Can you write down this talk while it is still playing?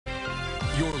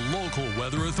your local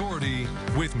weather authority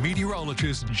with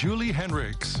meteorologist Julie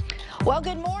Henricks. Well,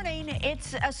 good morning.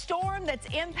 It's a storm that's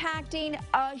impacting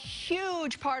a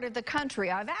huge part of the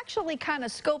country. I've actually kind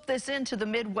of scoped this into the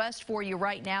Midwest for you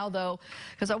right now, though,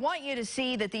 because I want you to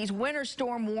see that these winter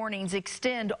storm warnings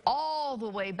extend all the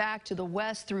way back to the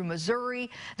west through Missouri.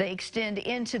 They extend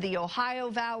into the Ohio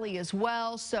Valley as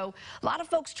well. So a lot of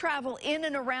folks travel in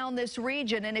and around this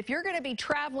region. And if you're going to be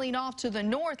traveling off to the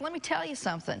north, let me tell you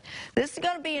something. This is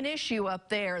going to be an issue up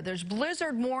there. There's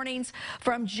blizzard warnings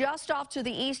from just off to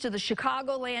the east of the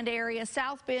Chicagoland area,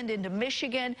 South Bend into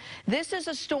Michigan. This is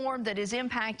a storm that is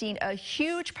impacting a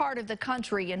huge part of the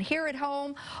country. And here at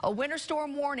home, a winter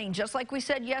storm warning. Just like we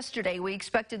said yesterday, we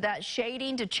expected that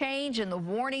shading to change and the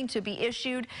warning to be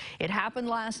issued. It happened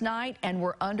last night, and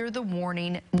we're under the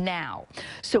warning now.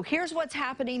 So here's what's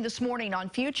happening this morning. On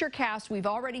Futurecast, we've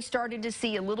already started to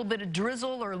see a little bit of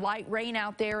drizzle or light rain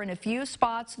out there in a few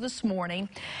spots this morning.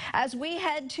 As we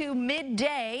head to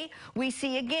midday, we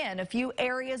see again a few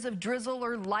areas of drizzle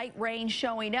or light rain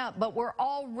showing up, but we're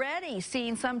already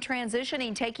seeing some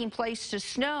transitioning taking place to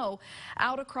snow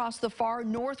out across the far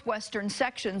northwestern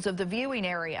sections of the viewing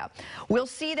area. We'll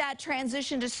see that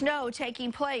transition to snow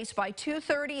taking place by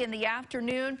 2:30 in the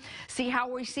afternoon. See how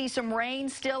we see some rain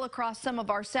still across some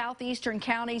of our southeastern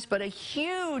counties, but a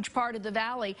huge part of the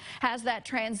valley has that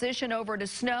transition over to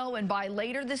snow, and by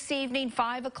later this evening,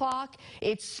 5 o'clock,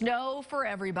 it's snow for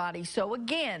everybody. So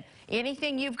again,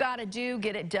 anything you've got to do,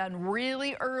 get it done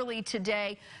really early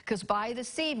today, because by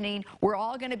this evening, we're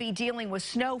all going to be dealing with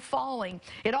snow falling.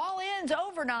 It all ends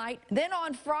overnight. Then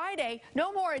on Friday,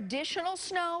 no more additional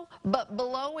snow, but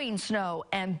blowing snow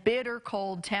and bitter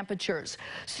cold temperatures.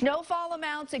 Snowfall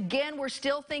amounts, again, we're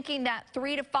still thinking that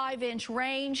 3 to 5 inch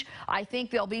range. I think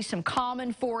there'll be some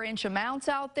common 4-inch amounts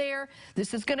out there.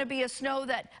 This is going to be a snow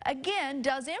that, again,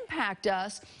 does impact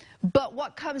us. But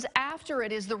what comes after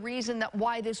it is the reason that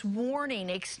why this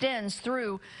warning extends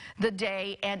through the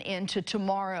day and into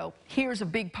tomorrow. Here's a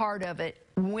big part of it.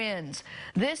 Winds.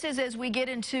 This is as we get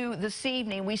into this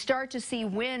evening, we start to see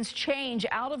winds change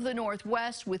out of the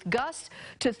northwest with gusts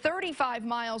to 35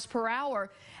 miles per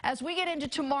hour. As we get into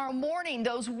tomorrow morning,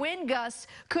 those wind gusts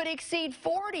could exceed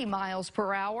 40 miles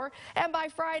per hour. And by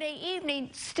Friday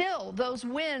evening, still those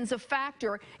winds a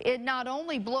factor in not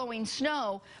only blowing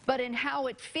snow, but in how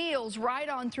it feels right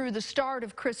on through the start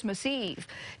of Christmas Eve.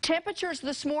 Temperatures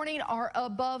this morning are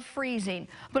above freezing.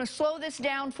 I'm going to slow this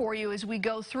down for you as we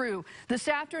go through. This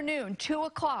afternoon, 2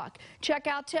 o'clock, check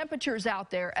out temperatures out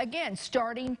there. Again,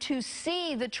 starting to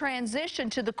see the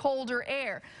transition to the colder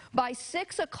air. By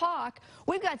 6 o'clock,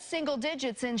 we've got single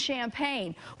digits in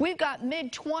Champaign. We've got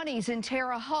mid-20s in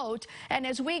Terre Haute. And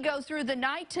as we go through the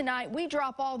night tonight, we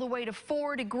drop all the way to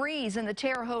 4 degrees in the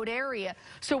Terre Haute area.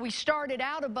 So we started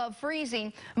out above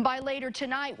freezing. And by later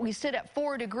tonight, we sit at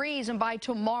 4 degrees. And by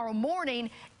tomorrow morning,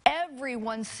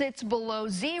 everyone sits below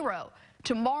zero.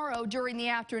 Tomorrow during the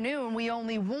afternoon, we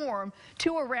only warm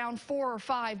to around 4 or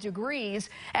 5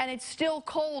 degrees, and it's still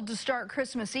cold to start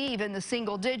Christmas Eve in the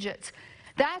single digits.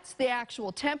 That's the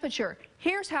actual temperature.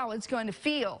 Here's how it's going to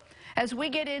feel. As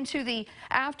we get into the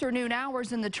afternoon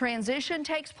hours and the transition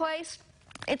takes place,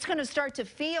 it's going to start to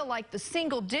feel like the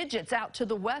single digits out to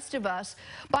the west of us.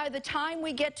 By the time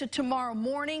we get to tomorrow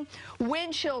morning,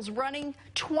 wind chills running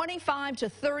 25 to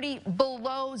 30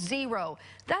 below zero.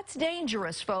 That's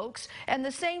dangerous, folks. And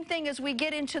the same thing as we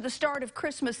get into the start of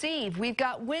Christmas Eve. We've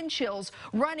got wind chills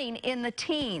running in the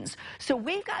teens. So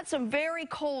we've got some very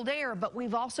cold air, but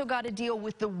we've also got to deal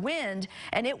with the wind,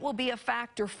 and it will be a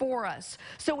factor for us.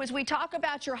 So as we talk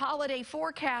about your holiday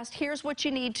forecast, here's what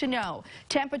you need to know.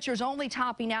 Temperatures only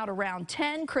topping out around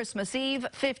 10 Christmas Eve,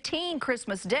 15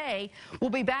 Christmas Day. We'll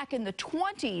be back in the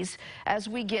 20s as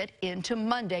we get into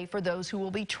Monday for those who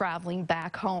will be traveling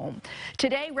back home.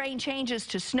 Today, rain changes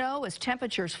to snow as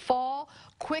temperatures fall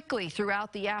quickly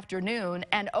throughout the afternoon,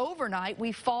 and overnight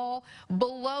we fall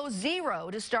below zero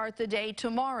to start the day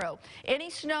tomorrow. Any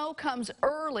snow comes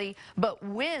early, but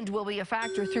wind will be a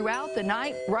factor throughout the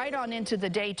night right on into the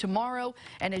day tomorrow.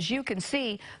 And as you can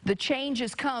see, the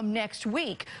changes come next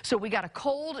week. So we got a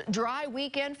cold, dry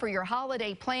weekend for your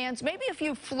holiday plans. Maybe a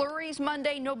few flurries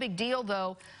Monday, no big deal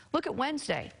though. Look at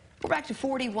Wednesday. We're back to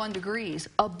 41 degrees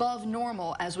above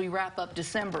normal as we wrap up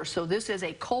December. So this is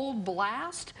a cold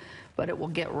blast, but it will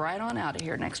get right on out of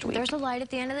here next week. There's a light at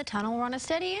the end of the tunnel. We're on a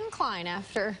steady incline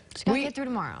after. Just gotta get through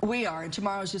tomorrow. We are, and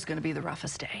tomorrow's just going to be the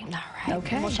roughest day. All right.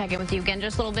 Okay. We'll check in with you again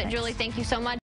just a little bit. Thanks. Julie, thank you so much.